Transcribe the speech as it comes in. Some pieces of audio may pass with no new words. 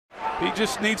He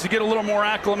just needs to get a little more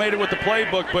acclimated with the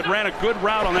playbook, but ran a good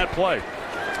route on that play.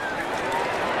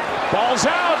 Ball's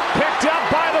out, picked up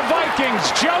by the Vikings.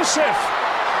 Joseph,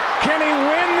 can he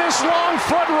win this long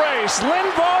foot race?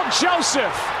 Linval,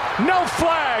 Joseph, no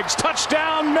flags,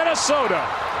 touchdown Minnesota.